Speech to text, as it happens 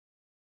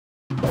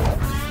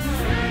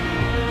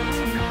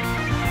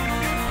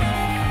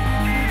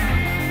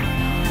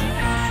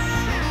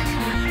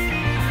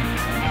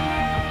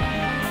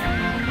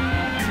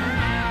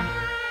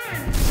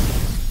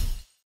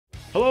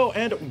Hello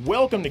and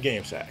welcome to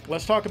GameSack.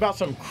 Let's talk about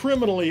some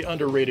criminally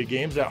underrated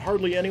games that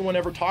hardly anyone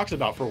ever talks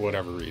about for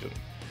whatever reason.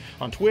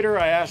 On Twitter,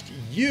 I asked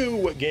you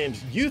what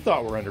games you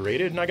thought were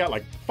underrated, and I got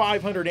like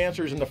 500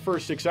 answers in the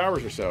first 6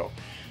 hours or so.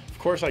 Of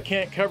course, I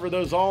can't cover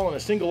those all in a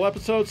single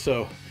episode,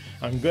 so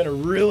I'm gonna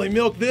really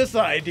milk this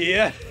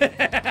idea.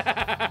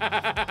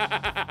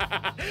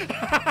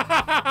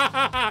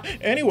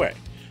 Anyway,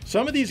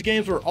 some of these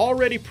games were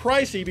already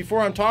pricey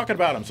before I'm talking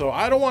about them, so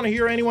I don't want to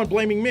hear anyone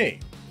blaming me.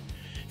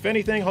 If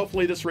anything,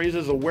 hopefully this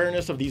raises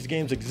awareness of these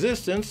games'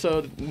 existence,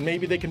 so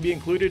maybe they can be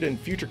included in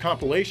future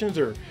compilations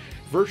or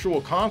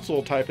virtual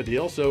console type of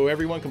deal so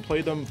everyone can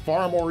play them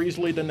far more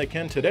easily than they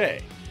can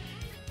today.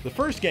 The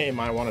first game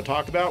I want to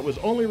talk about was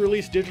only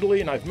released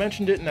digitally, and I've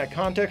mentioned it in that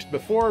context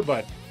before,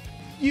 but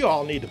you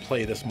all need to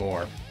play this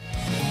more.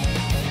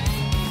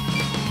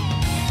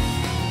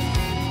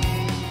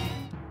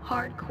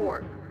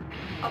 Hardcore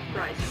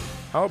Uprising.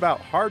 How about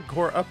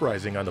Hardcore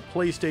Uprising on the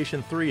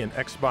PlayStation 3 and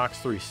Xbox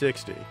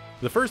 360?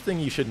 The first thing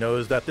you should know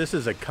is that this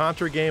is a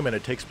Contra game and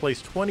it takes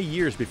place 20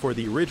 years before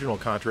the original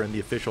Contra in the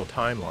official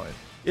timeline.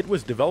 It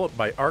was developed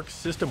by Arc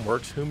System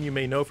Works, whom you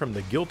may know from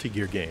the Guilty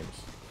Gear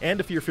games. And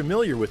if you're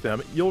familiar with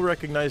them, you'll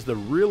recognize the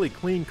really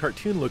clean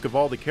cartoon look of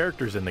all the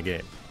characters in the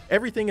game.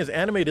 Everything is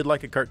animated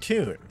like a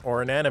cartoon,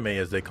 or an anime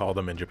as they call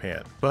them in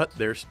Japan, but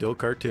they're still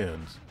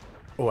cartoons.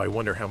 Oh, I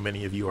wonder how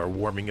many of you are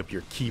warming up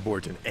your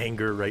keyboards in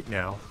anger right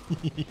now.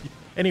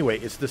 Anyway,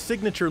 it's the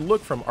signature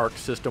look from Arc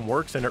System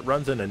Works, and it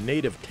runs in a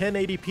native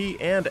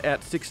 1080p and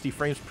at 60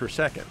 frames per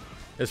second.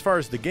 As far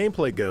as the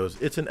gameplay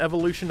goes, it's an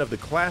evolution of the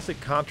classic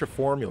Contra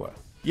formula.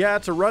 Yeah,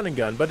 it's a run and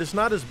gun, but it's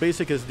not as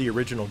basic as the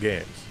original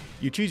games.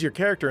 You choose your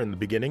character in the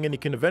beginning and you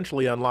can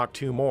eventually unlock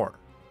 2 more.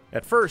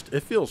 At first,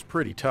 it feels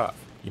pretty tough.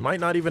 You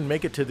might not even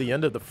make it to the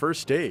end of the first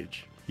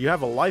stage. You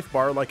have a life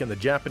bar like in the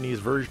Japanese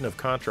version of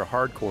Contra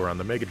Hardcore on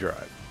the Mega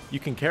Drive. You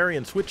can carry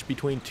and switch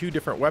between 2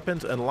 different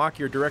weapons and lock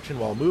your direction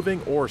while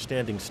moving or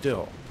standing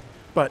still.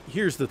 But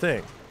here's the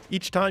thing.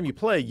 Each time you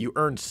play, you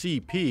earn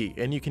CP,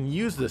 and you can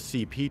use this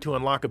CP to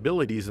unlock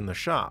abilities in the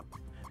shop.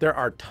 There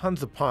are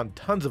tons upon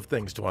tons of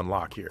things to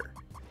unlock here.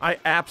 I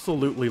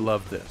absolutely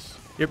love this.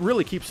 It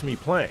really keeps me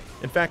playing.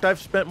 In fact, I've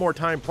spent more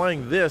time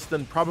playing this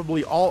than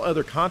probably all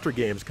other Contra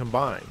games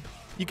combined.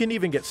 You can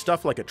even get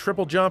stuff like a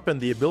triple jump and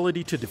the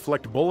ability to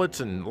deflect bullets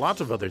and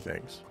lots of other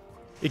things.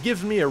 It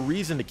gives me a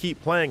reason to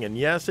keep playing, and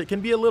yes, it can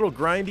be a little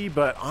grindy,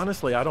 but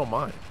honestly, I don't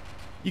mind.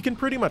 You can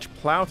pretty much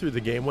plow through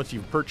the game once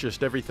you've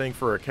purchased everything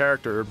for a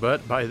character,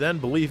 but by then,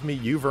 believe me,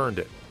 you've earned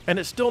it. And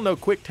it's still no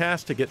quick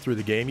task to get through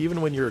the game,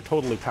 even when you're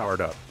totally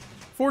powered up.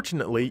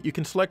 Fortunately, you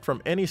can select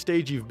from any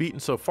stage you've beaten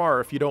so far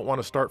if you don't want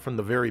to start from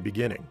the very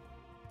beginning.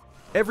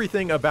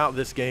 Everything about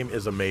this game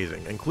is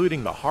amazing,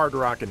 including the hard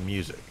rock and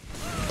music.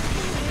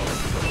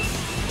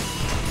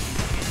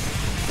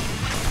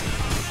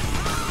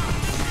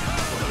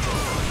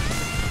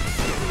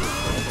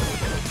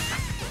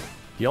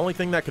 The only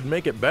thing that could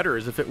make it better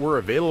is if it were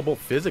available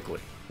physically.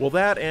 Well,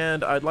 that,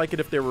 and I'd like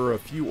it if there were a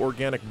few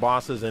organic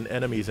bosses and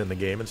enemies in the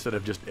game instead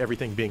of just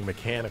everything being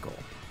mechanical.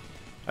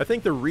 I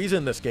think the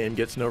reason this game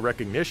gets no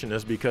recognition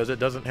is because it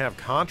doesn't have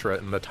Contra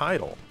in the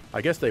title.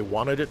 I guess they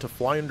wanted it to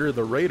fly under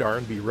the radar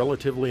and be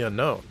relatively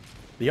unknown.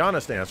 The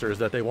honest answer is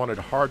that they wanted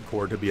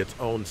Hardcore to be its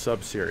own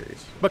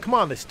sub-series. But come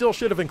on, they still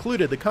should have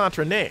included the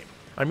Contra name.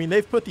 I mean,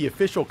 they've put the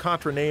official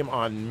Contra name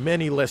on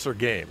many lesser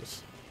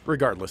games.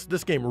 Regardless,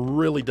 this game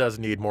really does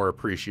need more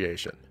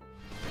appreciation.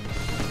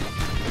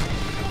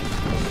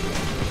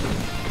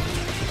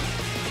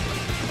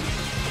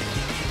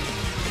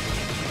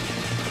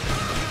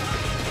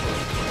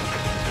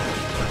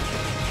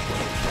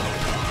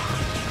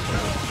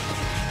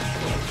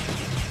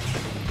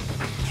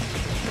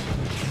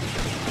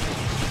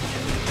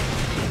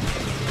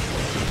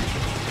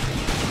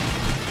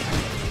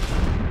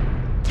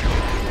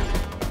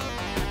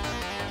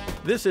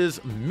 This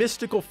is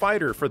Mystical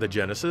Fighter for the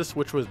Genesis,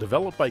 which was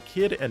developed by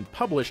Kid and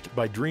published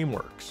by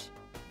DreamWorks.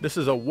 This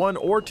is a 1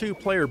 or 2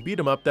 player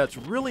beat-em-up that's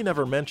really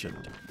never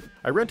mentioned.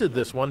 I rented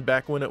this one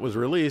back when it was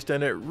released,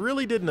 and it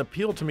really didn't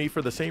appeal to me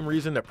for the same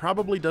reason it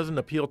probably doesn't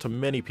appeal to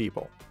many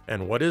people.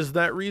 And what is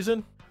that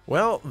reason?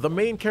 Well, the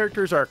main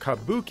characters are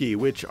kabuki,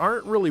 which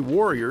aren't really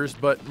warriors,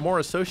 but more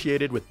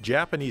associated with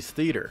Japanese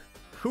theater.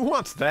 Who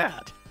wants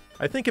that?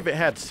 I think if it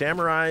had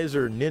samurais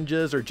or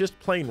ninjas or just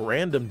plain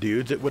random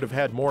dudes, it would have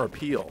had more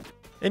appeal.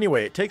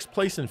 Anyway, it takes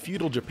place in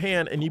feudal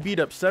Japan, and you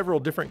beat up several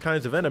different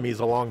kinds of enemies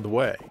along the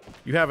way.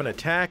 You have an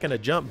attack and a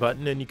jump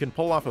button, and you can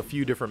pull off a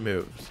few different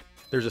moves.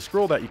 There's a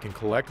scroll that you can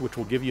collect, which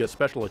will give you a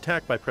special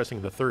attack by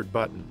pressing the 3rd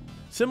button.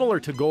 Similar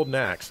to Golden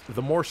Axe,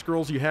 the more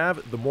scrolls you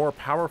have, the more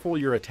powerful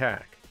your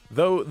attack,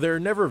 though they're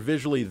never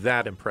visually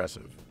that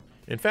impressive.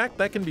 In fact,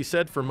 that can be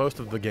said for most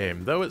of the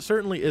game, though it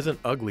certainly isn't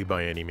ugly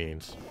by any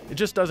means. It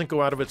just doesn't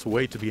go out of its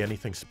way to be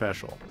anything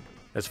special.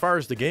 As far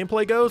as the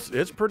gameplay goes,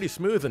 it's pretty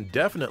smooth and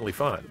definitely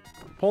fun.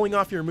 Pulling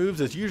off your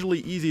moves is usually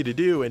easy to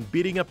do, and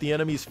beating up the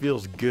enemies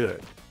feels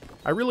good.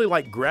 I really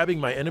like grabbing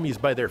my enemies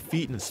by their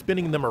feet and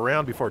spinning them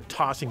around before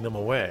tossing them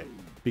away.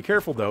 Be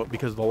careful though,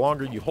 because the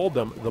longer you hold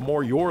them, the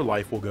more your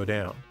life will go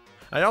down.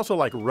 I also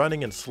like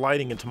running and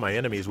sliding into my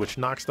enemies, which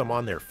knocks them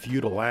on their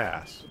futile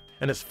ass.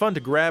 And it's fun to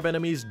grab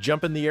enemies,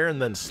 jump in the air,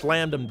 and then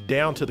slam them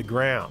down to the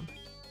ground.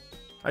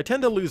 I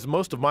tend to lose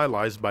most of my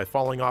lives by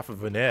falling off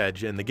of an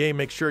edge, and the game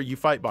makes sure you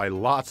fight by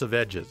lots of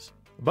edges.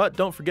 But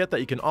don't forget that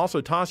you can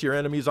also toss your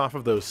enemies off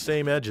of those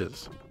same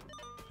edges.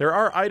 There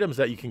are items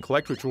that you can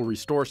collect which will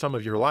restore some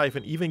of your life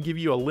and even give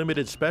you a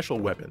limited special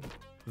weapon.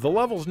 The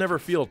levels never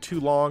feel too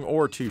long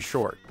or too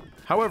short.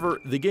 However,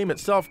 the game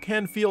itself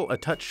can feel a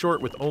touch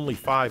short with only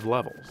 5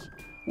 levels.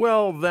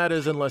 Well, that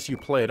is unless you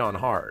play it on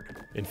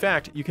hard. In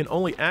fact, you can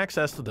only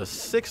access the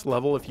 6th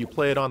level if you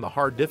play it on the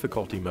hard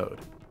difficulty mode.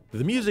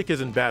 The music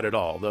isn't bad at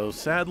all, though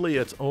sadly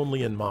it's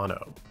only in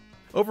mono.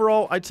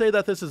 Overall, I'd say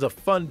that this is a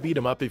fun beat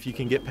 'em up if you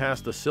can get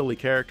past the silly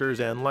characters,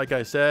 and like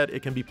I said,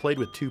 it can be played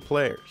with 2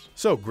 players.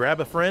 So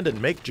grab a friend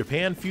and make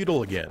Japan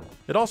feudal again.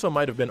 It also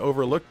might have been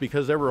overlooked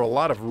because there were a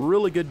lot of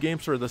really good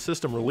games for the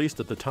system released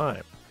at the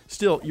time.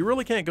 Still, you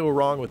really can't go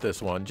wrong with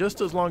this one, just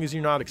as long as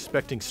you're not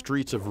expecting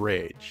Streets of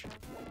Rage.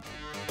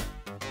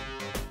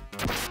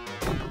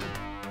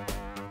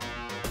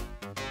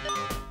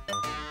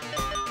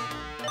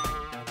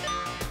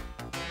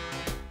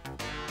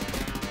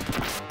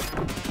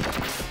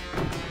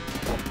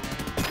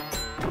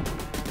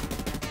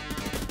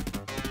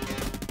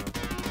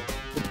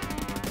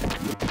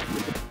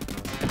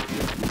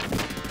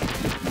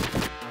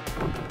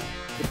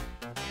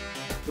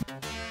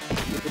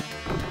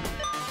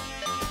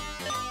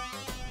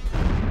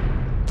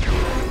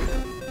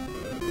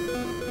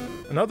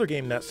 Another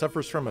game that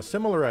suffers from a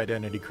similar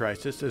identity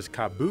crisis is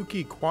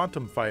Kabuki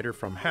Quantum Fighter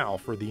from HAL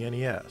for the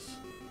NES.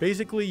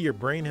 Basically, your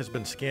brain has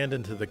been scanned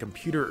into the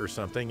computer or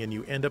something and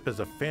you end up as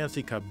a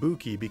fancy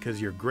kabuki because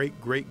your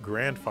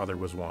great-great-grandfather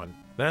was one.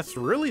 That's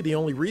really the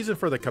only reason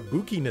for the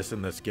kabuki-ness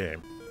in this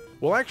game.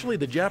 Well, actually,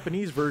 the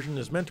Japanese version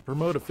is meant to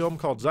promote a film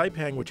called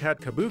Zaipang which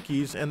had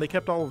kabukis, and they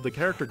kept all of the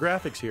character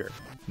graphics here.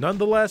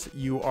 Nonetheless,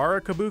 you are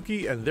a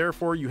kabuki and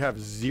therefore you have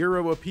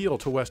zero appeal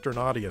to Western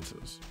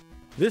audiences.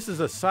 This is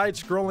a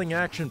side-scrolling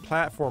action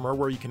platformer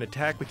where you can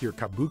attack with your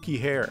kabuki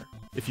hair.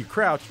 If you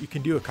crouch, you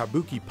can do a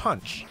kabuki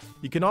punch.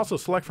 You can also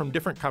select from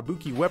different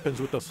kabuki weapons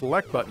with the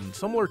select button,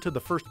 similar to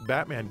the first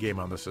Batman game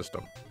on the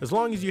system. As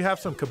long as you have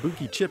some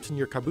kabuki chips in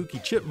your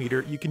kabuki chip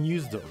meter, you can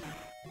use them.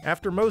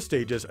 After most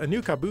stages, a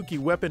new kabuki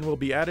weapon will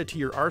be added to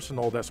your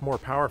arsenal that's more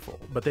powerful,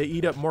 but they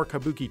eat up more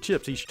kabuki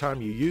chips each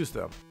time you use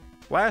them.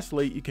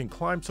 Lastly, you can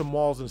climb some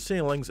walls and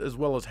ceilings as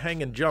well as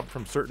hang and jump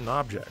from certain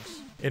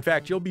objects. In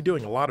fact, you'll be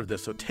doing a lot of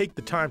this, so take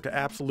the time to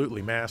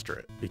absolutely master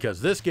it, because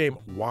this game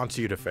wants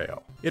you to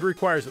fail. It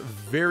requires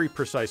very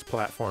precise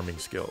platforming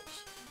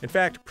skills. In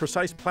fact,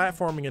 precise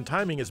platforming and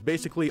timing is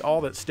basically all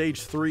that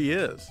Stage 3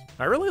 is.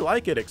 I really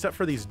like it, except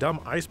for these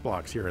dumb ice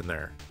blocks here and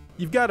there.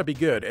 You've got to be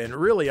good, and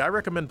really I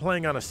recommend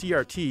playing on a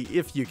CRT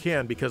if you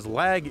can, because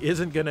lag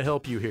isn't going to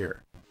help you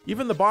here.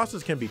 Even the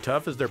bosses can be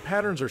tough, as their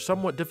patterns are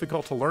somewhat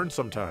difficult to learn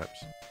sometimes.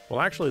 Well,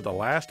 actually the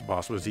last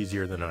boss was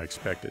easier than I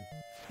expected.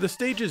 The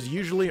stages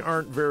usually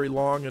aren't very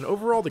long, and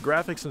overall the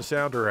graphics and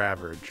sound are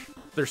average.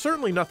 There's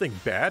certainly nothing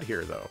bad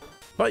here though.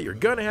 But you're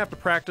gonna have to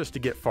practice to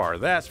get far,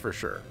 that's for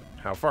sure.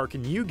 How far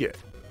can you get?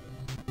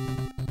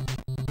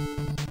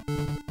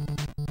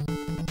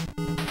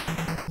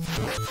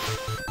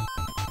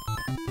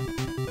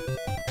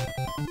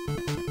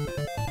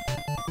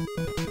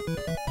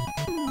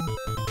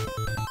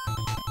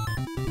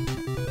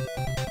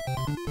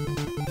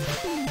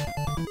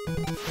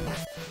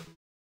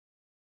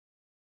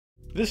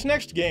 This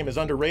next game is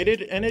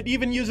underrated, and it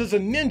even uses a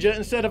ninja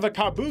instead of a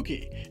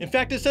kabuki. In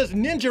fact, it says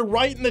ninja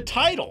right in the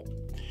title.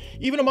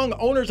 Even among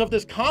owners of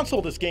this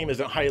console, this game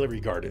isn't highly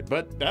regarded,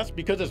 but that's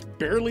because it's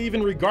barely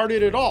even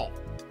regarded at all.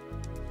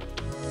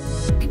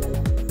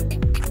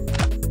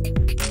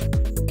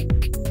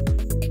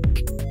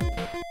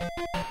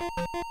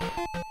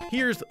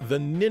 Here's The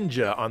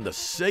Ninja on the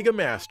Sega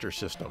Master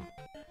System.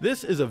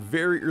 This is a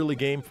very early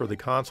game for the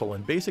console,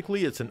 and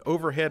basically it's an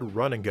overhead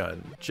run and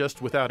gun,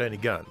 just without any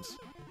guns.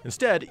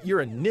 Instead,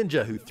 you're a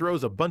ninja who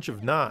throws a bunch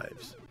of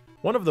knives.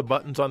 One of the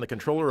buttons on the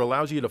controller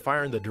allows you to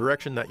fire in the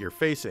direction that you're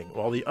facing,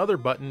 while the other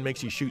button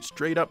makes you shoot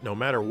straight up no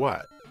matter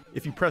what.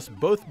 If you press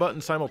both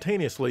buttons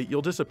simultaneously,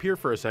 you'll disappear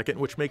for a second,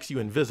 which makes you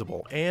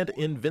invisible and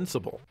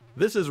invincible.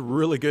 This is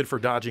really good for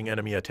dodging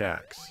enemy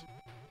attacks.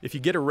 If you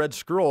get a red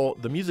scroll,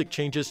 the music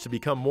changes to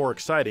become more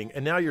exciting,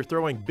 and now you're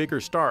throwing bigger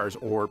stars,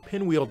 or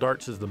pinwheel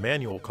darts as the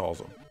manual calls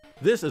them.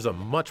 This is a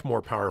much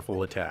more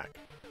powerful attack.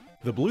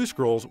 The blue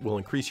scrolls will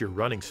increase your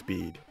running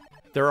speed.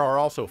 There are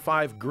also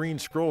 5 green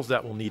scrolls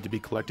that will need to be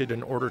collected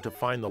in order to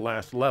find the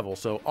last level,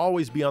 so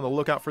always be on the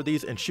lookout for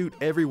these and shoot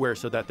everywhere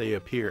so that they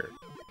appear.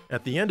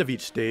 At the end of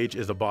each stage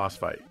is a boss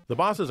fight. The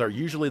bosses are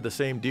usually the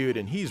same dude,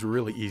 and he's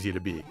really easy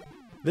to beat.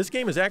 This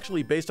game is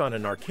actually based on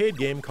an arcade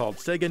game called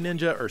Sega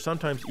Ninja, or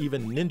sometimes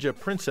even Ninja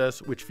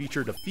Princess, which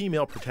featured a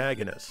female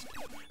protagonist.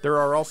 There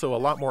are also a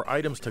lot more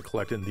items to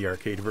collect in the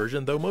arcade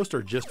version, though most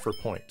are just for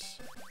points.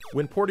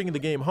 When porting the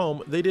game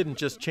home, they didn't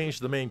just change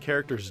the main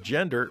character's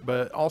gender,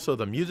 but also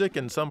the music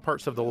and some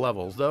parts of the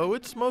levels, though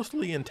it's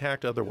mostly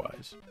intact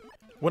otherwise.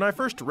 When I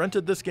first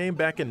rented this game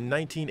back in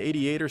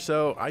 1988 or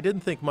so, I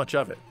didn't think much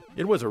of it.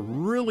 It was a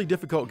really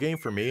difficult game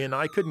for me and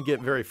I couldn't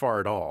get very far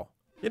at all.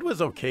 It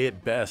was okay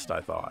at best, I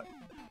thought.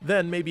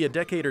 Then, maybe a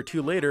decade or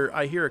two later,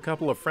 I hear a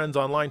couple of friends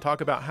online talk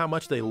about how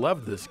much they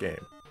loved this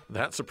game.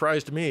 That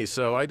surprised me,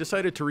 so I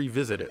decided to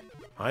revisit it.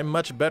 I'm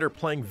much better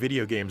playing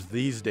video games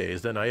these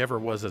days than I ever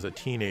was as a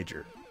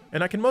teenager.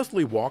 And I can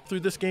mostly walk through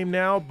this game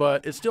now,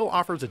 but it still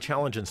offers a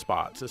challenge in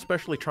spots,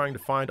 especially trying to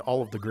find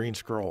all of the green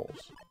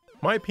scrolls.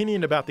 My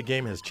opinion about the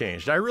game has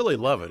changed. I really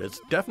love it. It's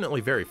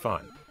definitely very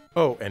fun.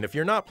 Oh, and if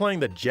you're not playing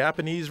the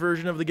Japanese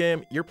version of the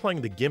game, you're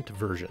playing the GIMPed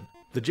version.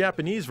 The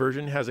Japanese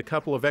version has a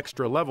couple of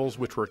extra levels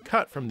which were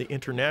cut from the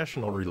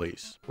international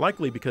release,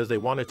 likely because they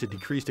wanted to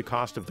decrease the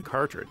cost of the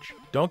cartridge.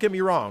 Don't get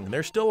me wrong,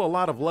 there's still a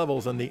lot of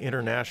levels in the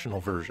international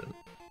version.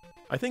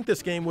 I think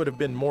this game would have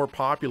been more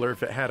popular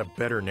if it had a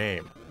better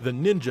name. The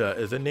Ninja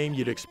is a name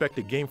you'd expect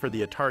a game for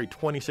the Atari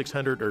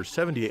 2600 or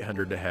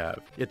 7800 to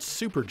have. It's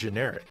super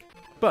generic.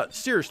 But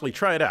seriously,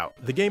 try it out.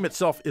 The game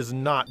itself is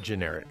not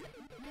generic.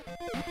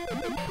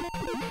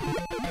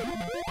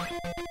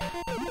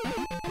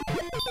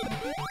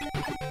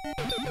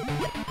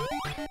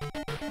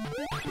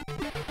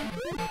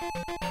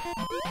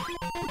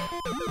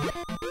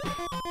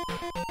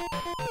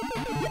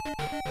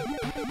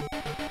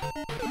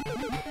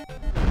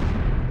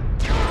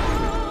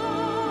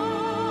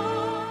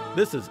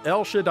 This is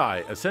El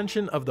Shaddai,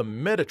 Ascension of the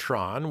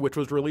Metatron, which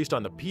was released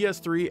on the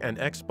PS3 and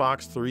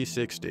Xbox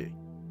 360.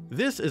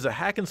 This is a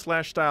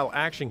hack-and-slash style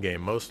action game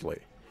mostly.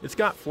 It's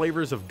got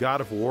flavors of God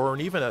of War and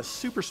even a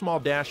super small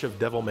dash of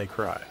Devil May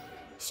Cry.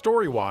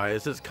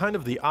 Story-wise, it's kind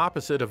of the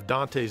opposite of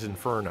Dante's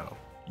Inferno.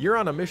 You're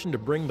on a mission to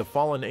bring the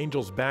fallen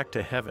angels back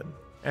to heaven.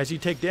 As you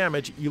take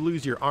damage, you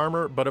lose your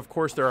armor, but of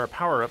course there are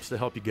power-ups to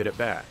help you get it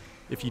back.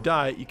 If you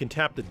die, you can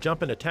tap the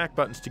jump and attack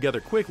buttons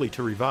together quickly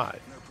to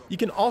revive. You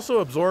can also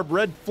absorb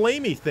red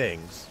flamey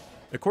things.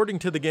 According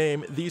to the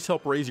game, these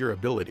help raise your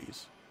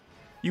abilities.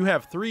 You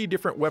have 3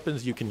 different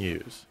weapons you can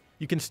use.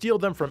 You can steal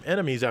them from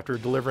enemies after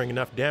delivering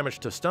enough damage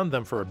to stun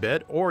them for a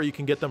bit, or you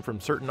can get them from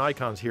certain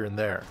icons here and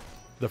there.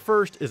 The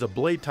first is a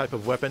blade type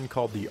of weapon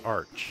called the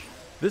Arch.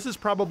 This is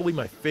probably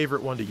my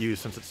favorite one to use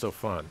since it's so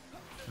fun.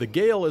 The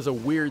Gale is a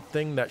weird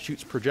thing that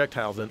shoots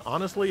projectiles, and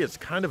honestly it's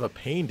kind of a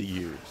pain to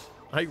use.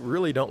 I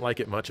really don't like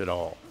it much at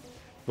all.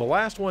 The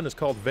last one is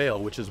called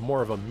Veil, which is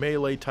more of a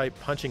melee type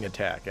punching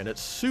attack, and it's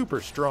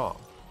super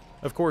strong.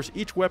 Of course,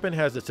 each weapon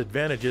has its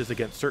advantages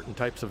against certain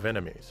types of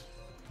enemies.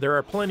 There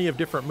are plenty of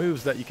different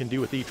moves that you can do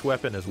with each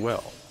weapon as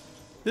well.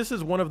 This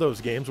is one of those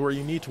games where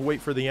you need to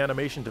wait for the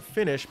animation to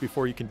finish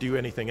before you can do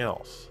anything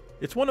else.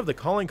 It's one of the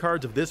calling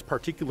cards of this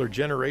particular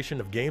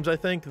generation of games, I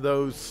think,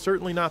 though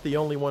certainly not the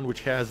only one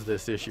which has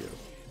this issue.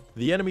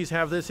 The enemies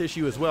have this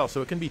issue as well,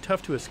 so it can be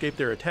tough to escape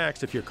their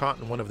attacks if you're caught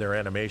in one of their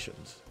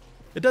animations.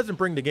 It doesn't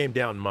bring the game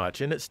down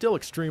much, and it's still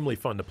extremely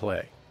fun to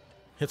play.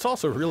 It's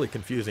also really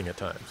confusing at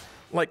times.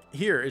 Like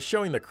here, it's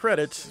showing the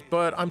credits,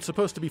 but I'm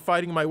supposed to be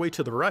fighting my way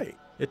to the right.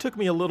 It took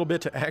me a little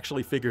bit to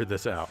actually figure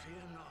this out.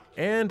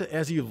 And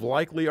as you've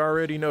likely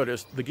already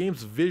noticed, the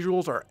game's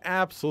visuals are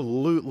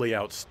absolutely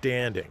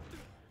outstanding.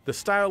 The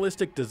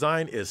stylistic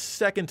design is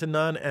second to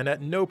none, and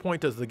at no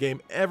point does the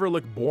game ever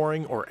look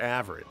boring or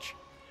average.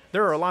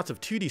 There are lots of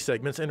 2D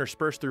segments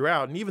interspersed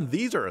throughout, and even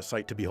these are a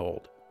sight to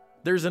behold.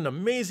 There's an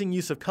amazing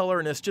use of color,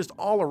 and it's just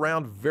all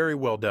around very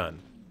well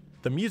done.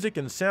 The music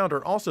and sound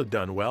are also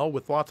done well,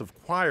 with lots of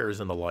choirs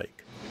and the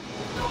like.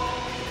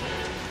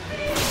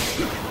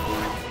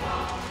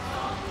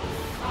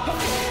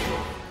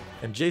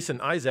 And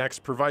Jason Isaacs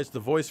provides the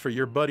voice for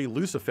your buddy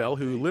Lucifer,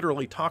 who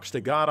literally talks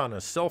to God on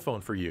a cell phone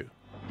for you.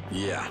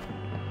 Yeah,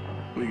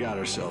 we got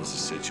ourselves a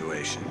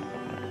situation.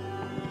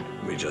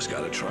 We just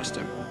gotta trust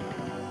him.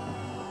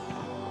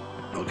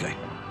 Okay,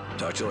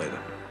 talk to you later.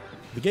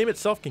 The game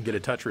itself can get a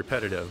touch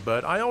repetitive,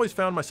 but I always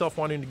found myself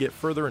wanting to get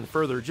further and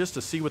further just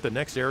to see what the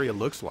next area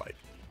looks like.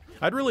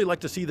 I'd really like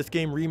to see this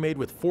game remade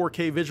with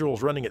 4K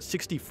visuals running at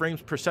 60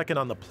 frames per second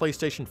on the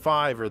PlayStation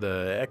 5 or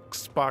the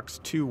Xbox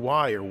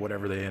 2Y or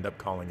whatever they end up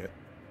calling it.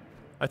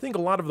 I think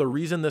a lot of the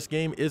reason this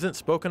game isn't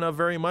spoken of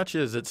very much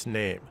is its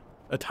name.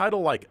 A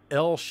title like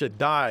El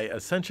Shaddai,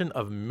 Ascension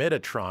of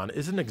Metatron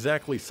isn't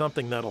exactly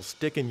something that'll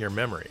stick in your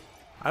memory.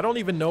 I don't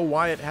even know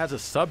why it has a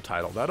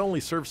subtitle. That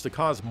only serves to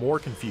cause more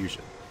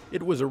confusion.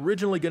 It was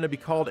originally going to be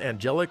called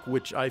Angelic,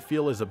 which I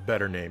feel is a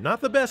better name.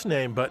 Not the best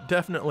name, but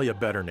definitely a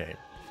better name.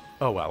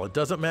 Oh well, it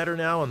doesn't matter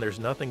now and there's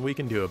nothing we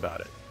can do about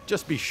it.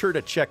 Just be sure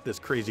to check this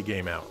crazy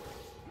game out.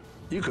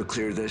 You could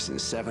clear this in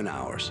 7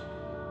 hours,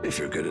 if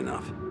you're good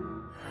enough.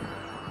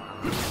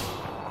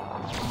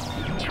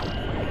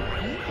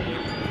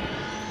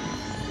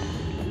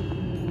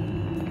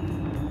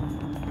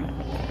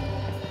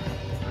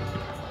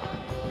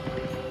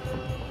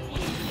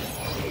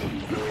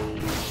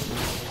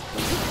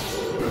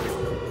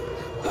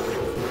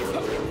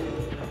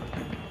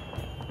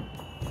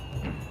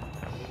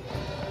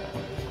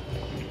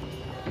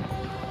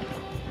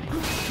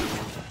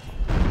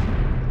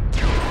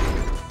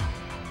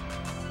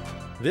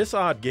 This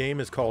odd game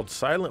is called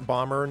Silent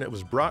Bomber, and it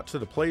was brought to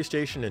the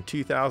PlayStation in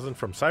 2000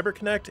 from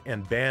CyberConnect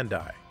and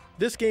Bandai.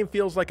 This game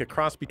feels like a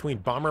cross between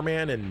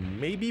Bomberman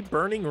and maybe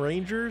Burning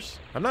Rangers?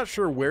 I'm not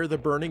sure where the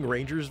Burning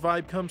Rangers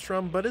vibe comes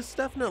from, but it's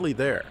definitely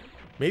there.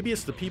 Maybe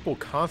it's the people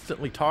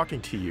constantly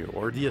talking to you,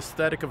 or the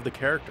aesthetic of the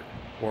character,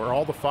 or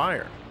all the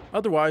fire.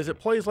 Otherwise,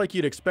 it plays like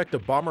you'd expect a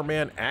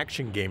Bomberman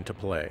action game to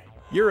play.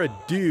 You're a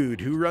dude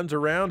who runs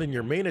around and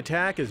your main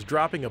attack is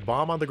dropping a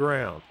bomb on the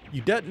ground.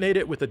 You detonate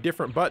it with a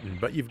different button,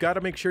 but you've got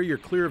to make sure you're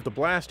clear of the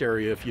blast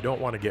area if you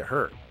don't want to get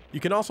hurt. You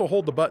can also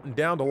hold the button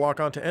down to lock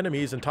onto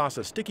enemies and toss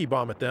a sticky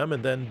bomb at them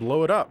and then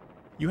blow it up.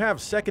 You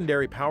have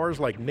secondary powers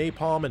like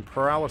napalm and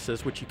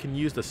paralysis, which you can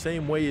use the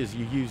same way as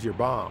you use your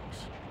bombs.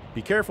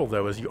 Be careful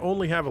though, as you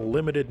only have a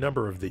limited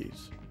number of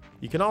these.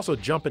 You can also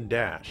jump and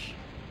dash.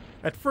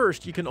 At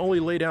first, you can only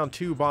lay down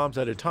 2 bombs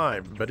at a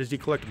time, but as you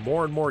collect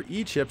more and more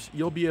E-chips,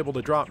 you'll be able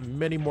to drop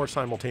many more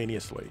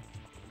simultaneously.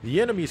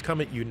 The enemies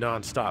come at you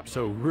non-stop,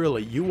 so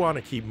really, you want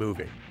to keep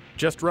moving.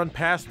 Just run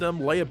past them,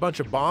 lay a bunch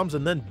of bombs,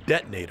 and then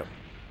detonate them.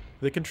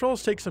 The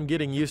controls take some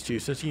getting used to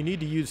since you need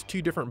to use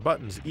 2 different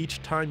buttons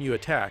each time you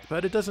attack,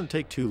 but it doesn't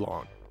take too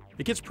long.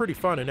 It gets pretty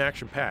fun and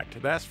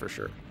action-packed, that's for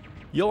sure.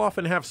 You'll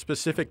often have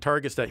specific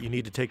targets that you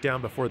need to take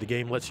down before the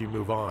game lets you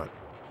move on.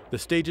 The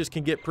stages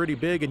can get pretty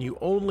big and you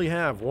only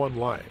have 1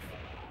 life.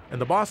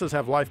 And the bosses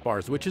have life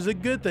bars, which is a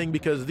good thing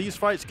because these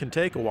fights can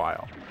take a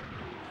while.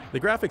 The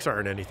graphics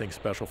aren't anything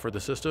special for the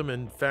system,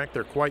 in fact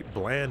they're quite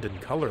bland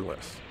and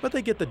colorless. But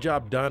they get the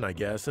job done, I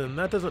guess, and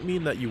that doesn't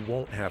mean that you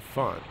won't have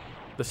fun.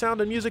 The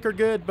sound and music are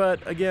good, but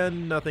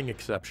again, nothing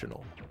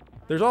exceptional.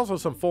 There's also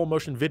some full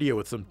motion video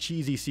with some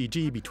cheesy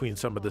CG between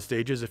some of the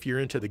stages if you're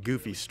into the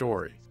goofy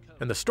story.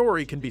 And the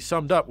story can be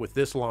summed up with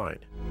this line.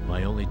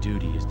 My only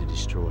duty is to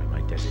destroy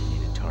my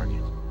designated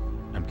target.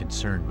 I'm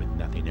concerned with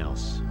nothing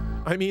else.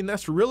 I mean,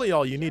 that's really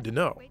all you need to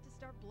know.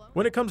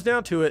 When it comes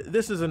down to it,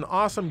 this is an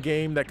awesome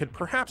game that could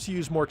perhaps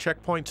use more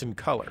checkpoints and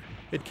color.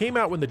 It came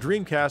out when the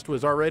Dreamcast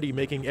was already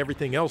making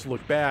everything else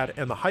look bad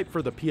and the hype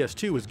for the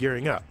PS2 was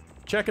gearing up.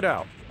 Check it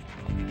out.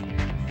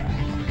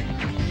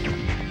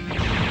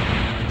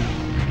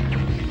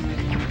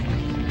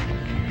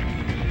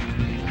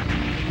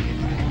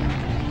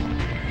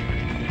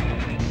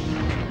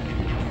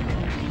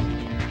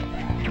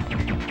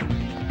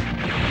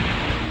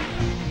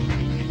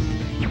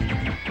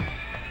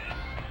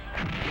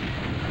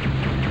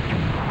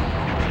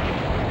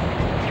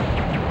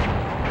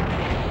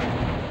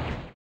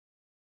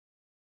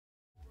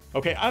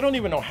 Okay, I don't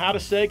even know how to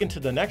seg into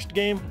the next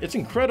game. It's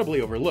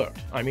incredibly overlooked.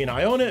 I mean,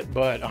 I own it,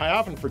 but I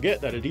often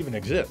forget that it even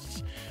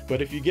exists.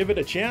 But if you give it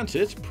a chance,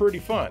 it's pretty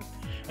fun.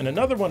 And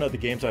another one of the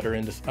games that are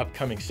in this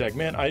upcoming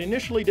segment, I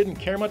initially didn't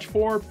care much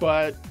for,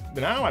 but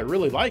now I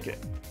really like it.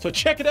 So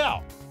check it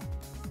out!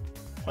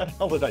 Why the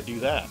hell did I do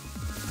that?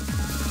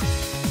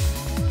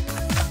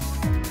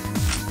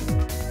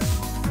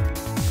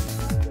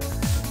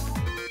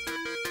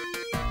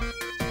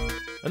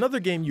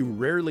 Another game you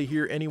rarely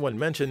hear anyone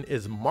mention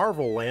is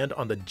Marvel Land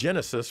on the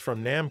Genesis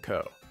from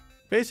Namco.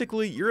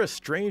 Basically, you're a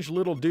strange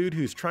little dude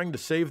who's trying to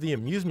save the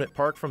amusement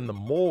park from the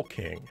Mole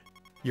King.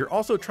 You're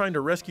also trying to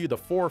rescue the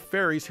 4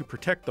 fairies who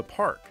protect the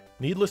park.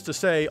 Needless to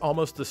say,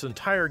 almost this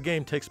entire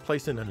game takes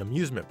place in an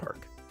amusement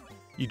park.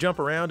 You jump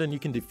around and you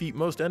can defeat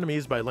most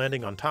enemies by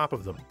landing on top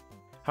of them.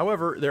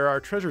 However, there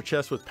are treasure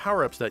chests with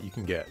power-ups that you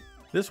can get.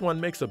 This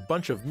one makes a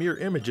bunch of mirror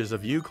images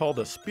of you called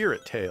a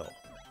spirit tail.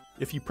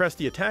 If you press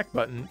the attack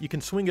button, you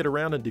can swing it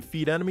around and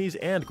defeat enemies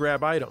and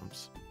grab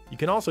items. You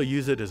can also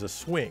use it as a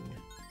swing.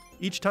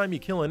 Each time you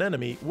kill an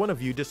enemy, one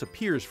of you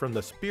disappears from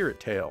the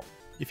spirit tail.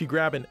 If you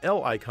grab an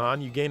L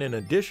icon, you gain an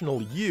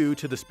additional U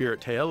to the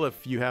spirit tail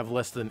if you have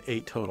less than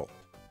 8 total.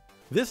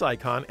 This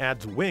icon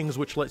adds wings,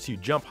 which lets you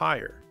jump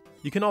higher.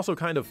 You can also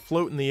kind of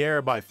float in the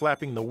air by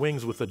flapping the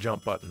wings with the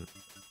jump button.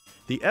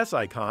 The S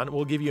icon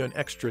will give you an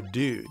extra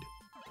dude.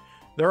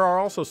 There are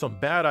also some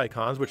bad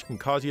icons which can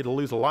cause you to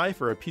lose a life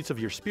or a piece of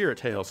your spirit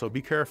tail, so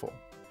be careful.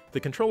 The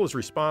control is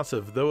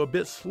responsive, though a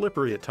bit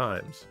slippery at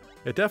times.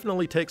 It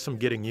definitely takes some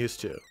getting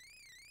used to.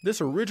 This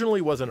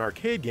originally was an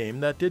arcade game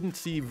that didn't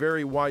see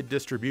very wide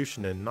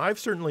distribution, and I've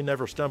certainly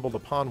never stumbled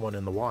upon one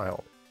in the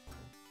wild.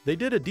 They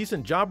did a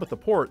decent job with the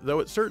port, though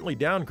it certainly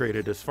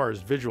downgraded as far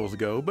as visuals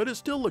go, but it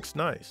still looks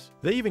nice.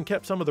 They even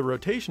kept some of the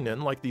rotation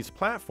in, like these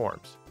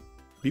platforms.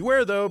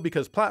 Beware though,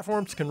 because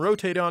platforms can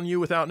rotate on you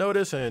without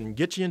notice and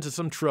get you into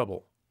some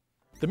trouble.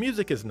 The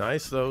music is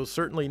nice, though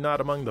certainly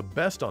not among the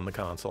best on the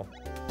console.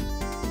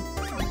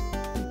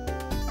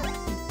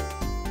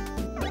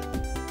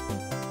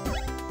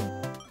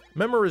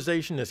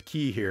 Memorization is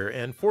key here,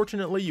 and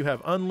fortunately you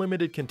have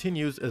unlimited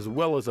continues as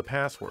well as a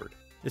password.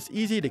 It's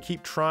easy to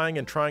keep trying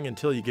and trying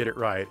until you get it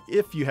right,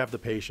 if you have the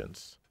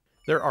patience.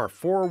 There are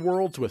 4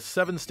 worlds with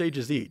 7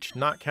 stages each,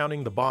 not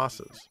counting the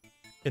bosses.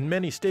 In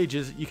many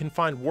stages, you can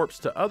find warps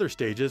to other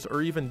stages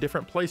or even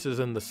different places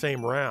in the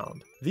same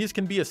round. These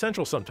can be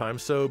essential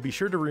sometimes, so be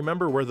sure to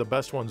remember where the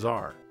best ones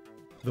are.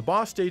 The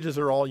boss stages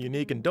are all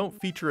unique and don't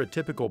feature a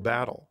typical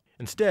battle.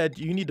 Instead,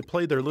 you need to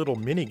play their little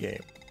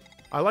minigame.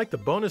 I like the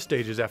bonus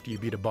stages after you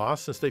beat a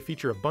boss since they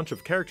feature a bunch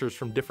of characters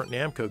from different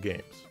Namco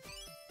games.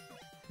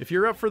 If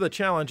you're up for the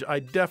challenge, I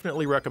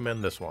definitely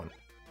recommend this one.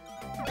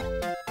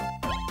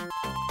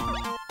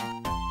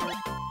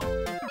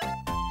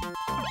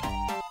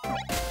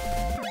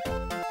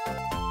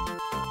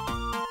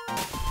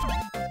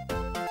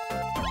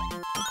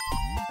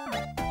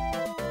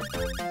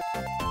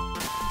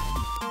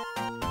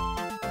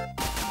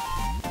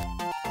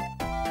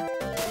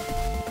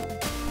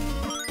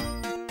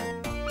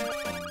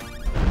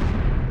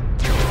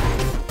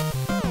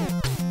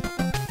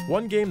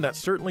 One game that's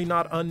certainly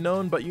not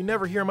unknown but you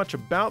never hear much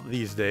about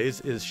these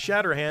days is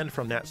Shatterhand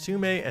from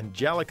Natsume and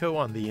Jaleco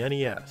on the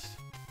NES.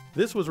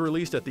 This was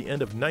released at the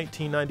end of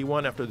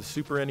 1991 after the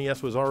Super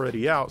NES was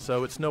already out,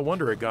 so it's no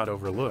wonder it got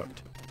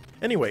overlooked.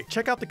 Anyway,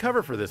 check out the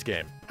cover for this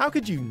game. How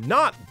could you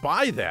not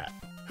buy that?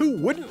 Who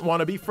wouldn't want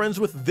to be friends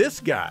with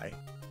this guy?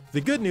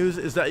 The good news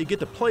is that you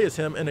get to play as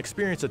him and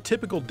experience a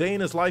typical day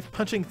in his life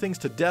punching things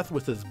to death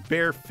with his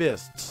bare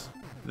fists.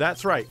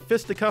 That's right,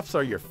 fisticuffs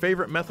are your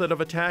favorite method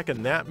of attack,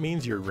 and that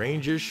means your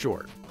range is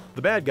short.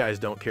 The bad guys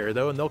don't care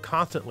though, and they'll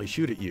constantly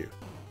shoot at you.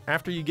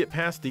 After you get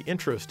past the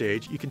intro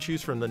stage, you can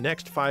choose from the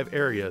next 5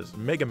 areas,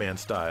 Mega Man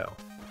style.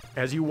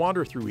 As you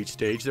wander through each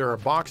stage, there are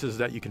boxes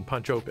that you can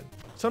punch open.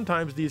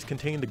 Sometimes these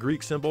contain the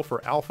Greek symbol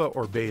for alpha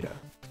or beta.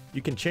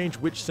 You can change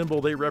which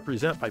symbol they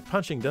represent by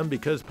punching them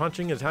because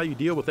punching is how you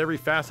deal with every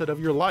facet of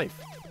your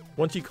life.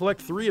 Once you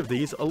collect 3 of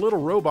these, a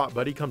little robot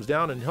buddy comes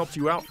down and helps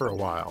you out for a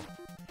while.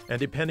 And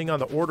depending on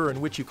the order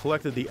in which you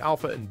collected the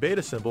alpha and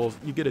beta symbols,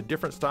 you get a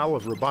different style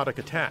of robotic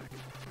attack.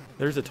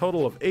 There's a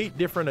total of 8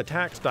 different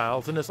attack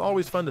styles, and it's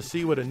always fun to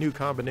see what a new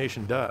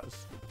combination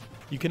does.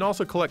 You can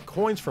also collect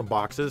coins from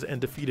boxes and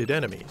defeated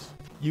enemies.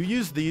 You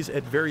use these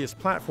at various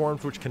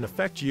platforms which can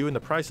affect you, and the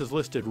price is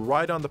listed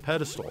right on the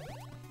pedestal.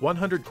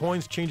 100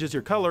 coins changes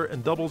your color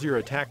and doubles your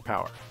attack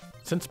power.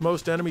 Since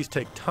most enemies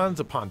take tons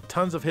upon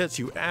tons of hits,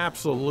 you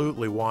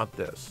absolutely want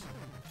this.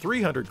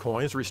 300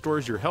 coins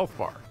restores your health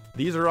bar.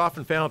 These are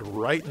often found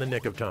right in the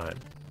nick of time.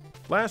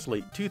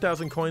 Lastly,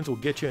 2,000 coins will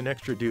get you an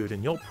extra dude,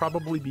 and you'll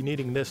probably be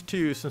needing this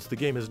too since the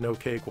game is no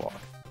cakewalk.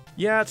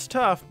 Yeah, it's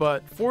tough,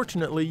 but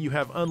fortunately you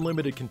have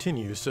unlimited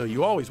continues, so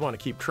you always want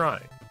to keep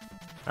trying.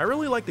 I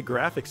really like the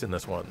graphics in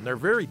this one, they're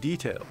very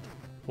detailed.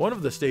 One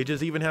of the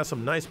stages even has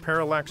some nice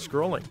parallax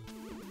scrolling.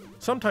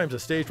 Sometimes a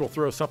stage will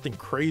throw something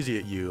crazy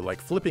at you, like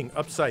flipping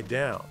upside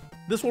down.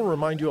 This will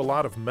remind you a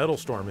lot of Metal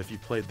Storm if you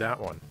played that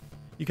one.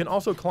 You can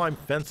also climb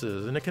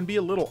fences, and it can be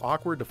a little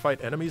awkward to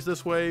fight enemies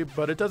this way,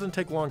 but it doesn't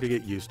take long to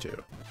get used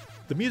to.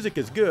 The music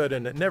is good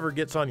and it never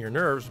gets on your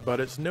nerves,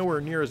 but it's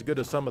nowhere near as good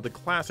as some of the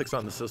classics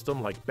on the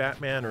system like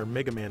Batman or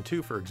Mega Man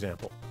 2 for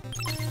example.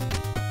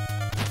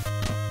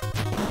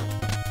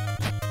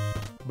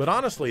 But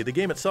honestly, the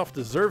game itself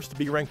deserves to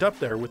be ranked up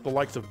there with the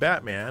likes of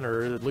Batman,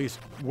 or at least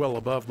well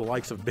above the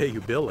likes of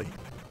Bayou Billy.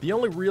 The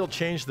only real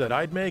change that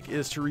I'd make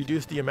is to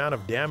reduce the amount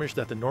of damage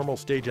that the normal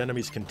stage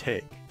enemies can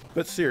take.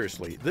 But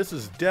seriously, this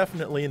is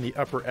definitely in the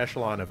upper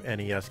echelon of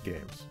NES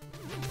games.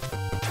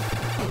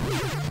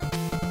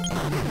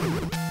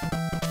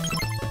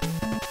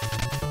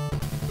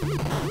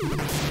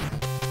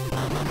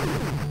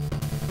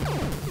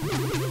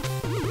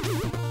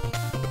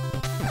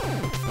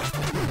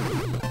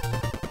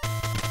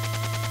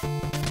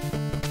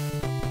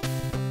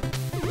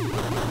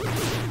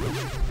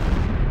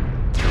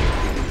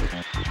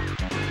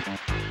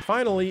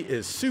 Finally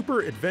is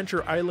Super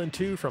Adventure Island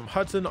 2 from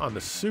Hudson on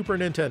the Super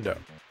Nintendo.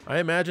 I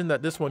imagine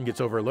that this one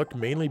gets overlooked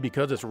mainly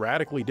because it's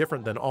radically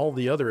different than all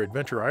the other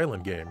Adventure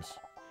Island games.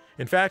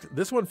 In fact,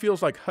 this one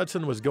feels like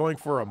Hudson was going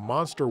for a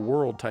Monster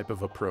World type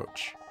of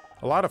approach.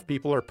 A lot of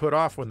people are put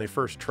off when they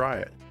first try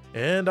it,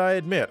 and I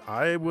admit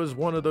I was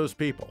one of those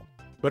people.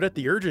 But at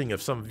the urging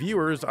of some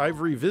viewers,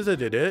 I've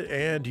revisited it,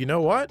 and you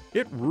know what?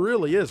 It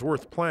really is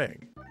worth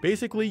playing.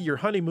 Basically, you're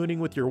honeymooning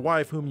with your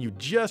wife whom you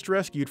just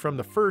rescued from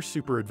the first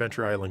Super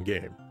Adventure Island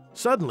game.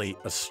 Suddenly,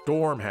 a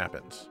storm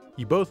happens.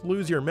 You both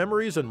lose your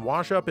memories and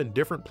wash up in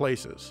different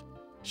places.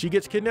 She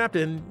gets kidnapped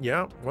and,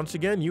 yeah, once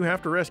again you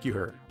have to rescue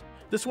her.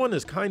 This one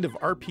is kind of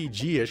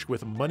RPG-ish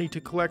with money to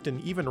collect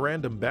and even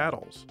random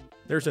battles.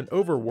 There's an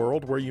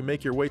overworld where you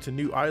make your way to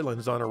new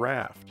islands on a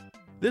raft.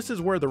 This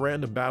is where the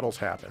random battles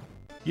happen.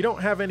 You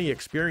don't have any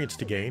experience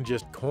to gain,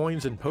 just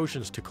coins and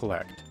potions to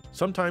collect.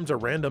 Sometimes a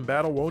random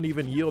battle won't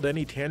even yield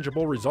any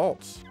tangible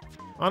results.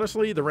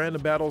 Honestly, the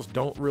random battles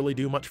don't really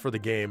do much for the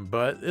game,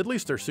 but at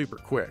least they're super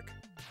quick.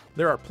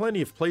 There are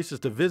plenty of places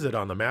to visit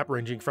on the map,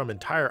 ranging from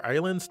entire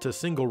islands to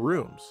single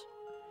rooms.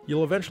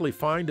 You'll eventually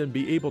find and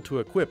be able to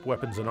equip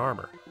weapons and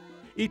armor.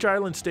 Each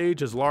island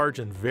stage is large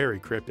and very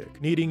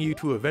cryptic, needing you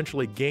to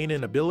eventually gain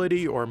an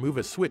ability or move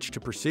a switch to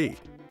proceed.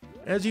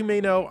 As you may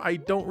know, I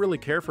don't really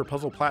care for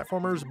puzzle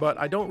platformers, but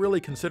I don't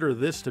really consider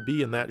this to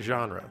be in that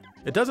genre.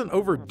 It doesn't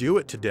overdo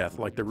it to death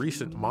like the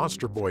recent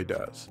Monster Boy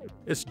does.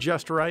 It's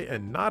just right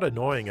and not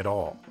annoying at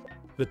all.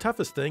 The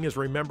toughest thing is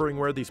remembering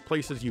where these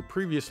places you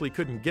previously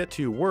couldn't get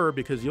to were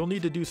because you'll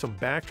need to do some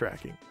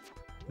backtracking.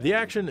 The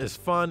action is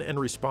fun and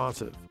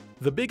responsive.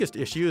 The biggest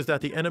issue is that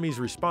the enemies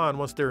respawn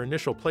once their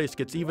initial place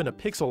gets even a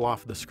pixel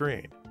off the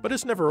screen, but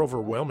it's never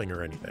overwhelming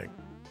or anything.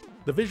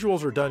 The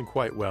visuals are done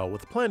quite well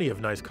with plenty of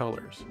nice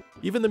colors.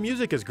 Even the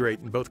music is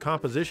great in both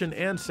composition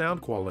and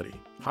sound quality.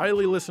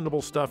 Highly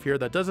listenable stuff here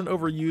that doesn't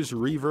overuse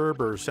reverb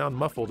or sound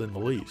muffled in the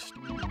least.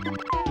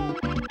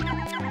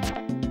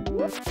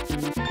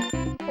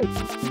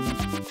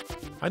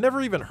 I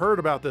never even heard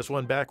about this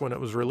one back when it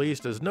was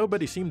released, as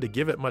nobody seemed to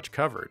give it much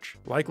coverage,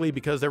 likely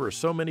because there were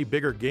so many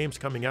bigger games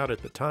coming out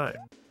at the time.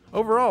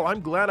 Overall,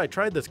 I'm glad I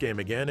tried this game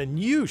again, and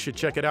you should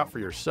check it out for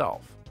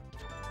yourself.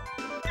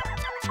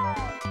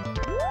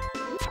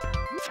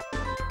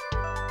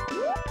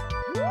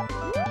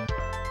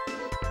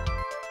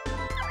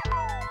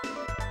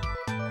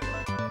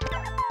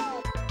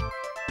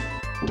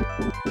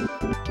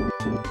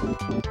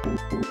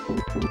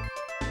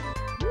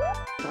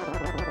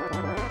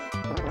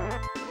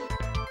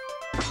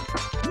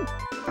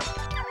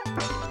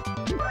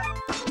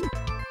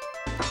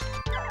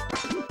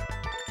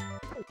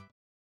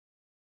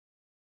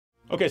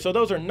 Okay, so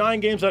those are 9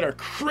 games that are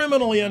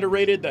criminally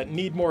underrated that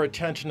need more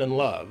attention and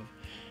love.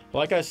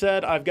 Like I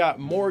said, I've got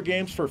more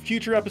games for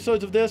future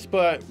episodes of this,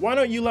 but why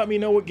don't you let me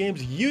know what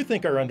games you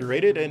think are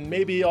underrated, and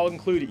maybe I'll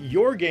include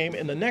your game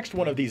in the next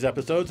one of these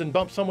episodes and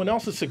bump someone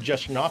else's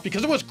suggestion off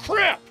because it was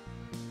crap!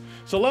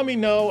 So let me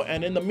know,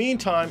 and in the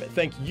meantime,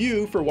 thank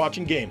you for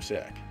watching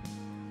GameSick.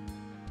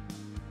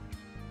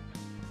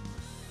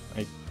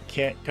 I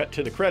can't cut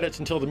to the credits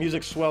until the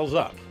music swells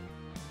up.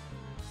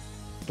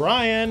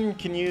 Brian,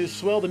 can you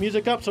swell the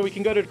music up so we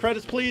can go to the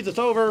credits, please? It's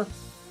over.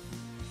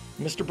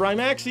 Mr.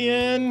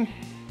 Brymaxian.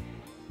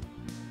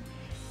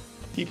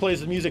 He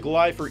plays the music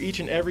live for each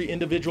and every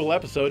individual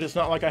episode. It's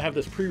not like I have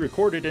this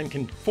pre-recorded and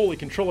can fully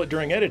control it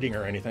during editing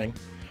or anything.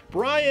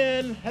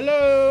 Brian,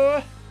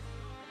 hello!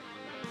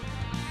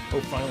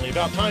 Oh, finally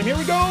about time. Here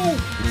we go!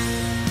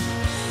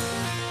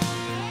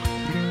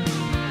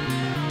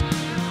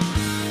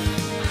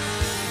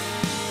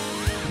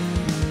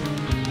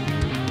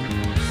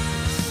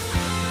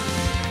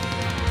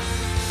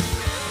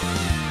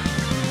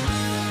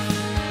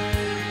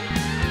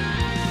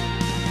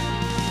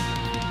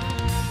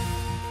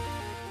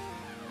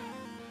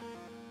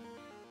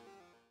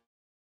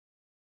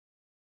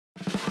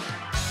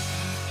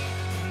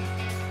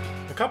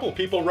 A couple of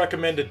people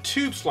recommended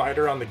Tube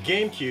Slider on the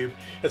GameCube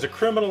as a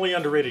criminally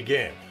underrated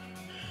game.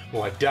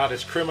 Well, I doubt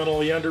it's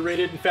criminally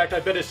underrated. In fact, I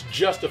bet it's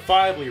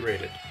justifiably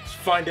rated. Let's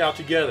find out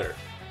together.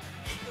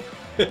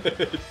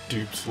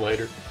 Tube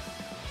Slider.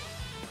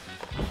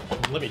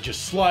 Let me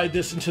just slide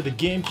this into the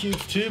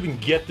GameCube's tube and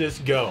get this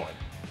going.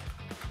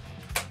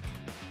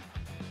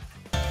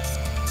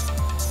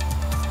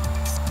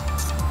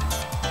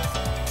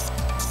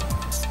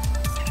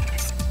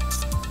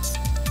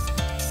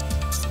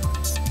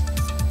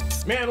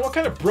 Man, what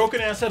kind of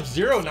broken-ass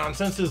F-Zero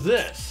nonsense is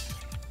this?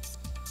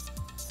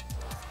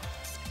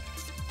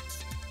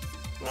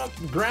 Well,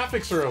 the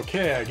graphics are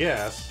okay, I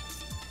guess.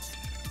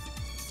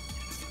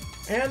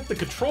 And the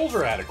controls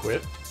are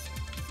adequate.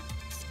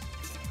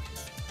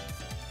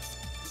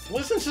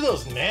 Listen to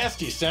those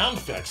nasty sound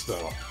effects,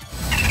 though.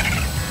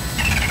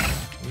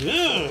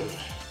 Ugh.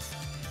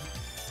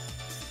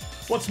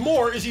 What's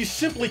more is you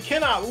simply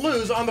cannot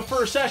lose on the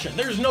first session.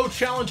 There's no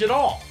challenge at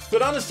all.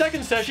 But on the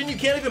second session, you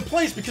can't even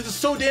place because it's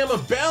so damn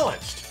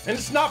imbalanced. And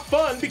it's not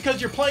fun because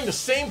you're playing the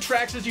same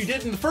tracks as you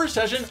did in the first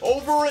session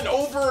over and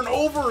over and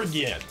over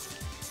again.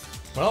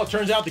 Well, it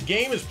turns out the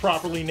game is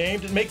properly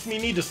named. It makes me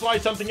need to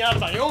slide something out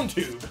of my own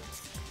tube.